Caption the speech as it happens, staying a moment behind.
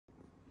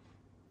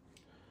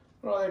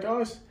Right there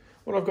guys,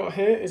 what I've got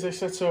here is a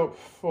setup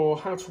for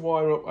how to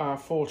wire up our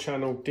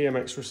 4-channel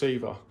DMX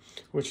receiver,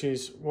 which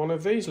is one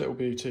of these little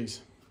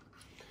beauties.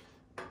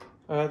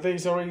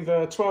 These are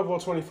either 12 or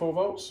 24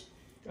 volts.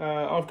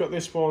 I've got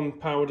this one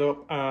powered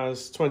up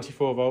as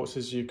 24 volts,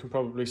 as you can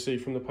probably see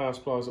from the power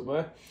supplies up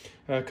there,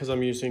 because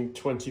I'm using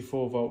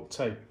 24 volt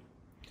tape.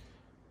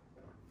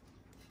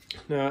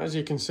 Now, as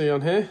you can see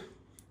on here,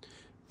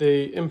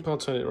 the input, I'll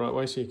turn it the right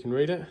way so you can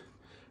read it.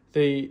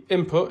 The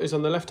input is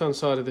on the left hand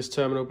side of this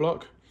terminal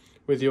block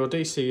with your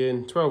DC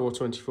in 12 or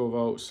 24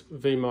 volts,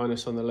 V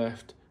minus on the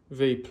left,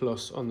 V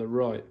plus on the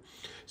right.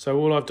 So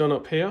all I've done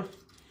up here,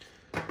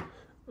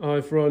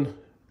 I've run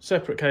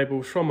separate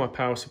cables from my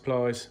power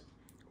supplies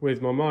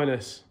with my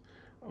minus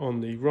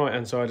on the right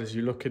hand side as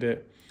you look at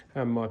it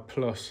and my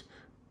plus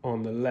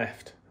on the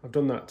left. I've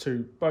done that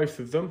to both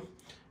of them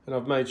and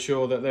I've made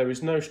sure that there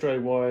is no stray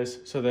wires,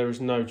 so there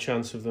is no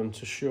chance of them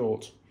to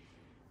short.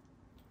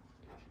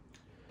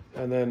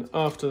 And then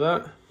after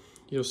that,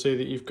 you'll see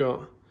that you've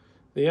got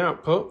the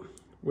output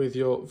with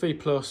your V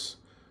plus,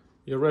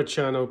 your red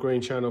channel,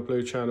 green channel,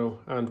 blue channel,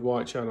 and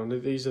white channel. Now,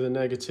 these are the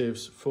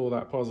negatives for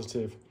that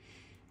positive.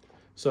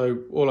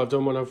 So all I've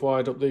done when I've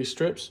wired up these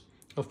strips,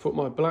 I've put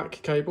my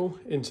black cable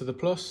into the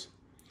plus,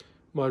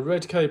 my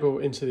red cable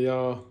into the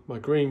R, my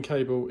green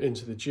cable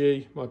into the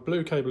G, my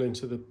blue cable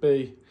into the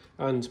B,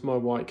 and my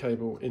white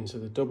cable into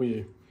the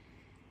W.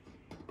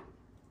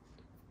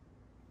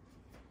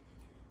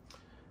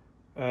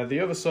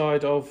 The other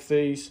side of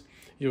these,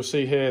 you'll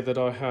see here that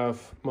I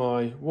have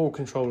my wall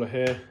controller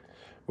here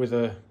with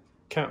a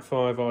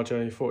Cat5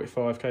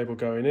 RJ45 cable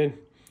going in,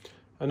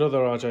 another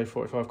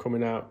RJ45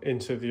 coming out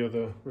into the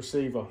other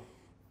receiver.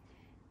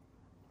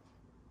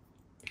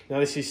 Now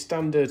this is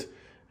standard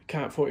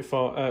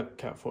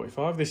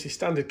Cat45, this is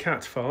standard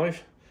Cat5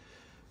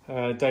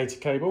 data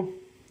cable,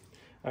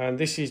 and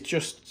this is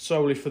just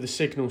solely for the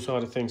signal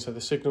side of things, so the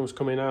signal's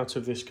coming out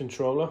of this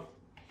controller.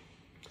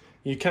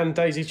 You can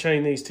daisy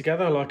chain these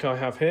together like I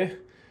have here.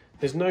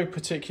 There's no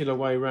particular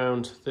way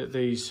round that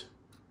these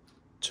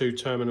two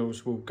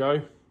terminals will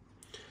go.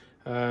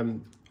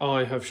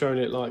 I have shown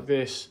it like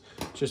this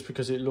just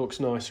because it looks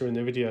nicer in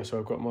the video. So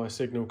I've got my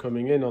signal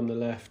coming in on the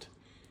left,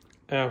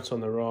 out on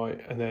the right,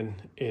 and then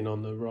in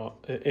on the right,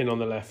 in on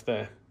the left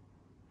there.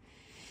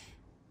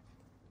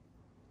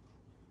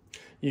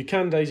 You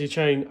can daisy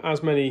chain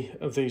as many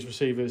of these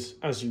receivers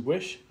as you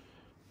wish.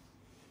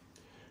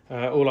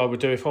 All I would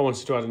do if I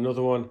wanted to add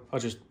another one, I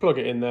just plug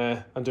it in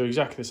there and do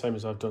exactly the same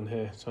as I've done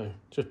here. So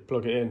just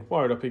plug it in,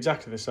 wire it up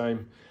exactly the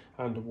same,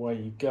 and away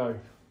you go.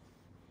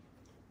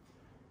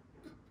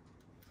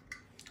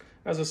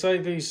 As I say,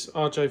 these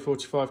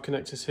RJ45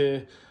 connectors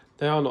here,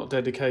 they are not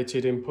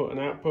dedicated input and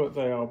output,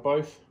 they are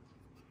both.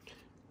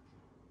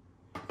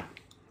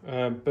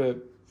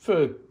 But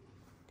for,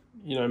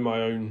 you know,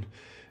 my own,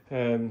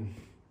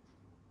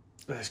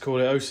 let's call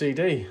it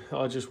OCD,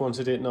 I just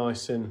wanted it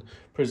nice and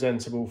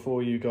presentable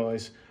for you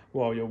guys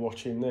while you're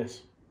watching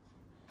this.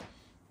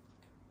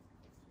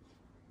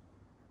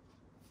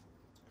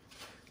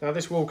 Now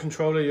this wall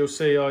controller, you'll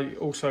see I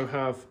also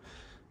have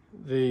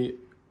the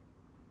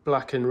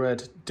black and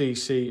red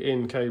DC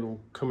in cable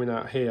coming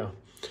out here.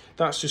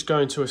 That's just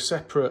going to a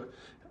separate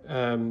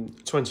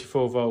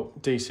 24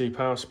 volt DC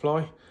power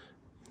supply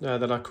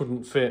that I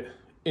couldn't fit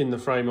in the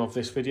frame of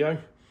this video.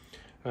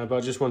 But I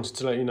just wanted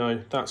to let you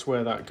know that's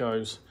where that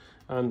goes.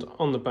 And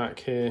on the back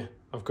here,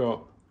 I've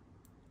got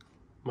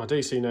my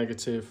DC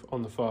negative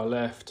on the far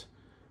left,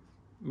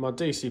 my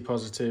DC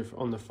positive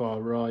on the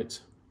far right,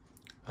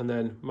 and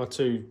then my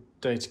two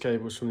data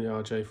cables from the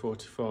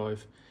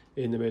RJ45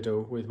 in the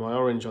middle with my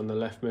orange on the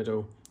left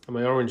middle and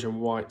my orange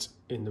and white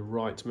in the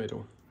right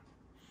middle.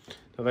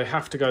 Now they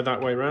have to go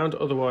that way round,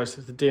 otherwise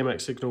the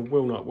DMX signal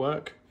will not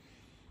work.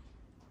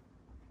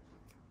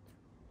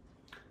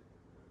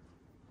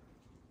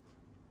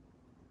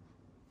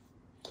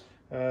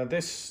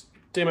 This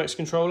DMX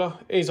controller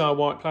is our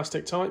white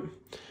plastic type.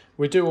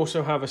 We do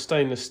also have a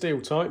stainless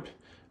steel type.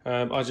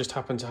 I just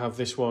happen to have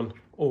this one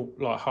all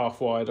like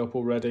half wired up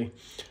already,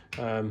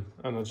 and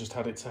I just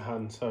had it to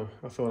hand, so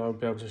I thought I would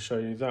be able to show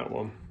you that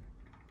one.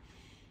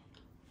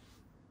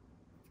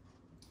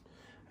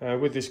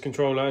 With this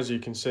controller, as you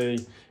can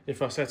see,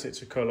 if I set it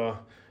to colour,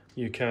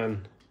 you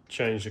can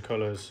change the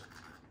colours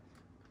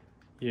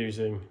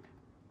using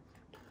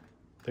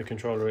the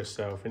controller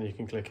itself, and you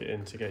can click it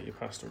in to get your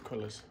pastel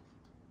colours.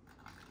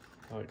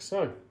 Like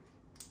so.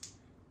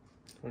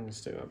 I'm going to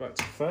stick that back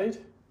to fade.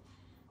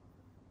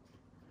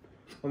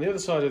 On the other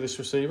side of this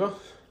receiver,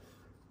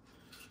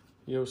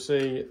 you'll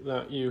see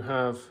that you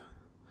have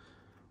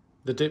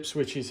the dip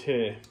switches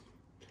here.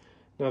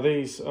 Now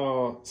these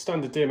are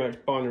standard DMX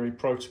binary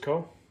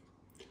protocol.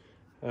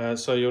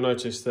 So you'll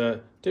notice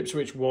that dip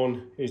switch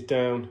 1 is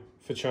down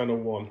for channel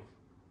 1.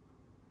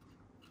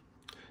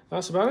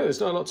 That's about it.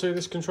 There's not a lot to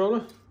this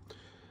controller.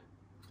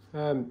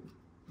 Yeah,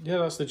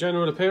 that's the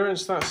general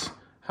appearance. That's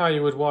how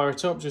you would wire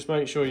it up. Just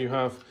make sure you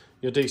have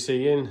your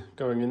DC in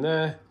going in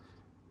there,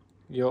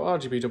 your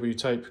RGBW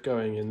tape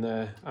going in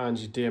there, and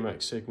your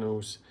DMX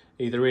signals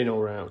either in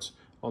or out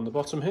on the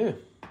bottom here.